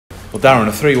Well, Darren,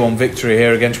 a 3-1 victory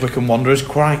here against Wycombe Wanderers.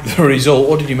 Quite the result.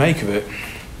 What did you make of it?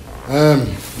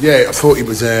 Yeah, I thought it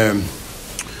was a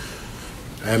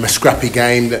scrappy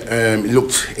game. That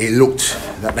it looked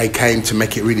that they came to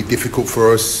make it really difficult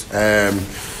for us.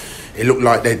 It looked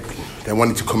like they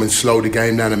wanted to come and slow the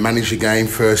game down and manage the game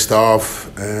first half.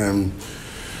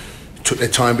 Took their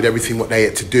time with everything what they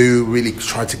had to do. Really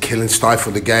tried to kill and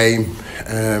stifle the game.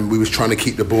 We was trying to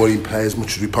keep the ball in play as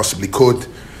much as we possibly could.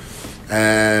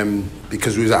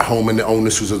 Because we was at home and the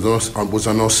onus was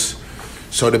on us.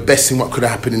 So the best thing what could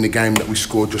have happened in the game that we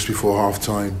scored just before half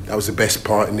time. That was the best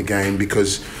part in the game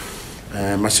because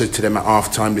I said to them at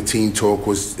half time, the team talk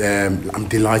was, I'm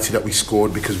delighted that we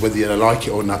scored because whether you like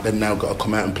it or not, they've now got to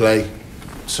come out and play.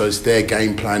 So it's their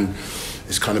game plan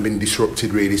has kind of been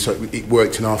disrupted really. So it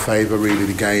worked in our favour really,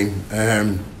 the game.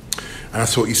 And I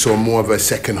thought you saw more of a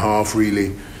second half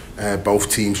really,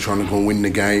 both teams trying to go and win the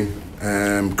game.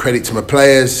 Credit to my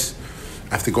players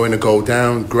after going a goal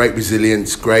down. Great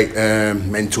resilience, great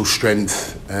mental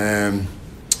strength, and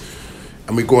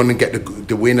we go on and get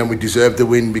the win, and we deserve the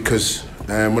win because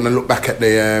when I look back at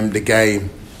the game,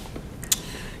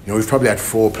 you know, we've probably had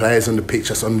 4 players on the pitch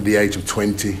that's under the age of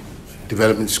 20.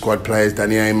 Development squad players: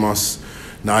 Danny Amos,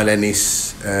 Niall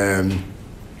Ennis,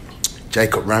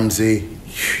 Jacob Ramsey.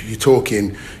 You're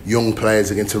talking young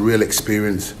players against a real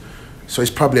experience. So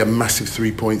it's probably a massive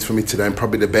 3 points for me today, and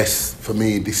probably the best for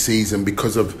me this season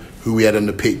because of who we had on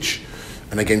the pitch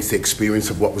and against the experience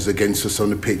of what was against us on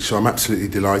the pitch. So I'm absolutely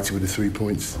delighted with the 3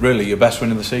 points. Really, your best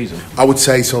win of the season? I would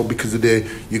say so because of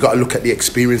you got to look at the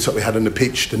experience that we had on the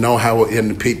pitch, the know-how what we had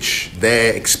on the pitch,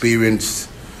 their experience,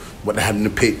 what they had on the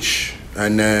pitch,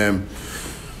 and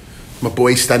my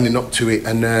boys standing up to it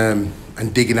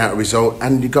and digging out a result.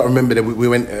 And you got to remember that we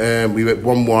went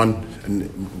 1-1. And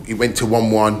it went to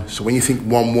 1-1. So when you think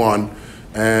 1-1,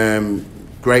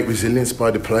 great resilience by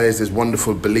the players. There's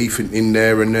wonderful belief in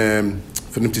there, and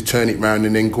for them to turn it round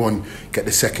and then go and get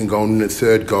the second goal and the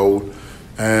third goal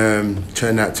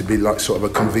turned out to be like sort of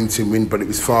a convincing win. But it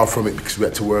was far from it because we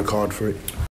had to work hard for it.